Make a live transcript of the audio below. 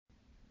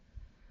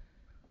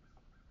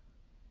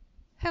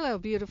Hello,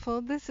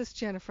 beautiful. This is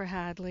Jennifer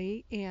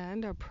Hadley,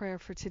 and our prayer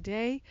for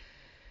today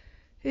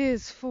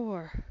is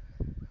for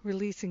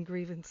releasing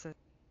grievances.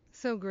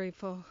 So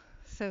grateful,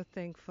 so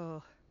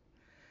thankful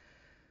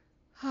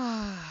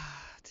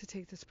to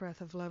take this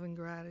breath of love and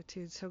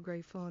gratitude. So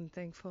grateful and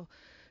thankful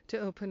to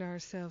open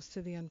ourselves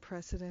to the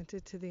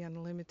unprecedented, to the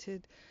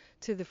unlimited,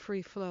 to the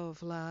free flow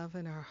of love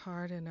in our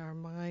heart and our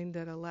mind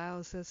that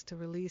allows us to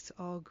release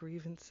all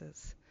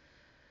grievances.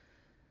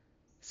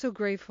 So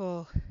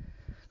grateful,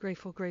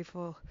 grateful,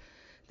 grateful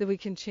that we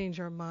can change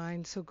our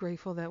mind, so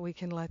grateful that we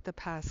can let the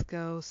past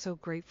go, so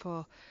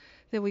grateful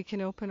that we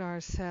can open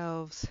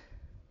ourselves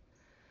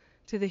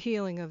to the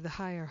healing of the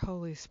higher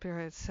Holy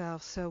Spirit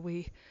self. So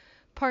we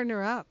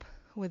partner up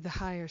with the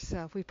higher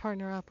self. We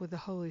partner up with the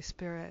Holy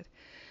Spirit.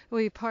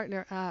 We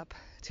partner up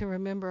to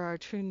remember our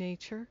true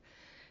nature,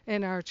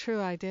 and our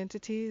true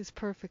identity is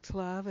perfect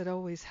love. It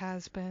always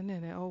has been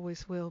and it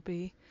always will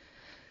be.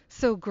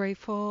 So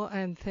grateful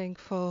and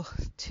thankful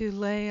to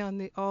lay on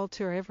the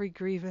altar every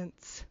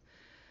grievance,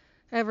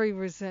 every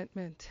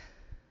resentment,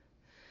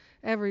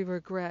 every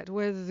regret,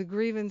 whether the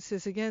grievance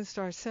is against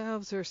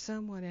ourselves or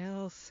someone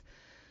else,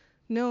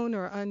 known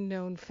or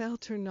unknown,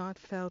 felt or not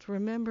felt,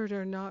 remembered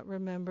or not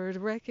remembered,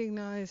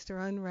 recognized or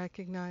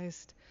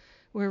unrecognized.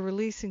 We're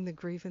releasing the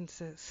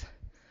grievances.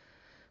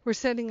 We're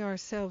setting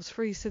ourselves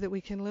free so that we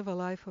can live a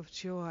life of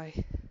joy.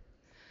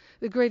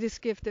 The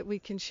greatest gift that we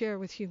can share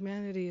with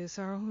humanity is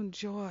our own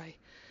joy,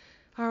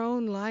 our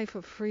own life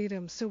of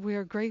freedom. So we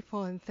are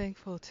grateful and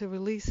thankful to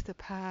release the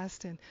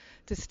past and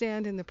to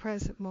stand in the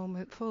present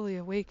moment fully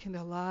awake and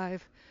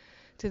alive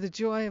to the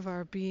joy of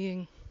our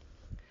being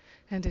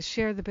and to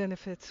share the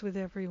benefits with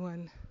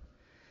everyone.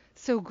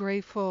 So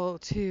grateful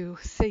to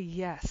say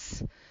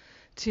yes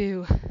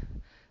to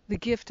the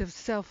gift of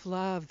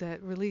self-love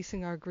that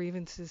releasing our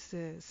grievances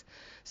is.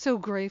 So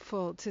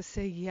grateful to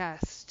say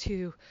yes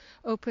to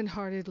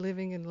open-hearted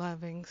living and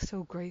loving.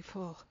 So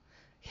grateful.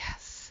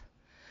 Yes.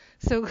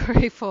 So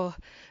grateful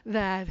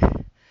that,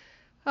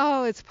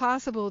 it's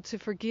possible to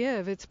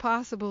forgive. It's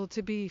possible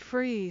to be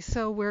free.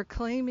 So we're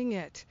claiming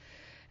it.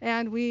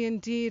 And we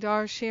indeed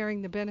are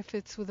sharing the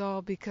benefits with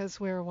all because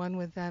we're one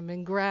with them.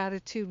 In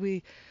gratitude,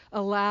 we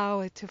allow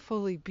it to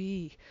fully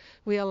be.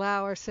 We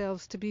allow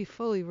ourselves to be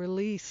fully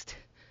released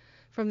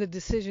from the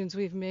decisions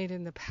we've made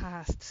in the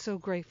past. So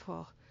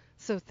grateful,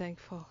 so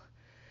thankful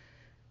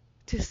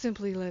to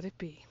simply let it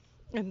be.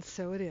 And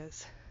so it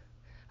is.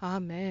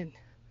 Amen.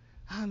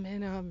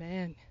 Amen,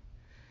 amen.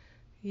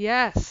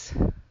 Yes.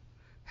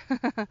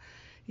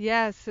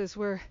 Yes, as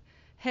we're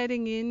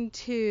heading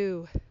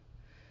into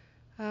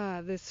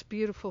this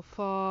beautiful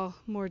fall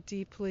more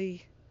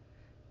deeply,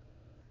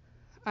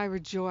 I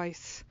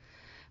rejoice.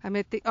 I'm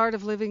at the Art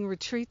of Living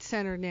Retreat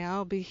Center now.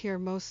 I'll be here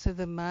most of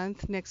the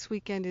month. Next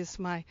weekend is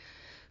my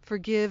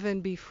Forgive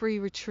and Be Free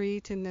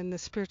retreat, and then the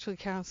Spiritual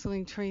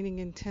Counseling Training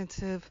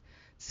Intensive.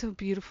 So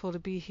beautiful to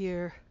be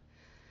here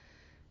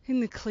in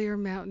the clear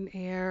mountain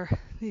air,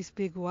 these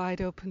big wide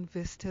open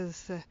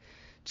vistas, the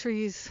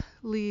trees,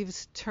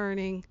 leaves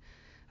turning.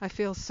 I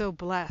feel so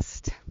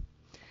blessed.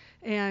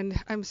 And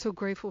I'm so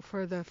grateful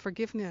for the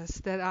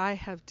forgiveness that I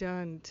have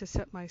done to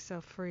set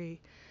myself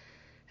free.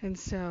 And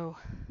so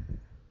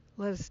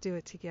let us do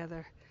it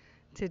together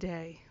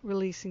today,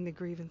 releasing the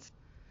grievance.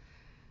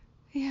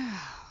 Yeah.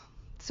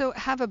 So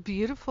have a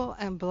beautiful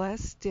and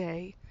blessed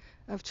day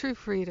of true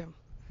freedom.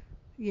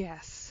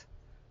 Yes.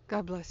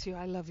 God bless you.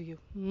 I love you.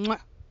 Mwah.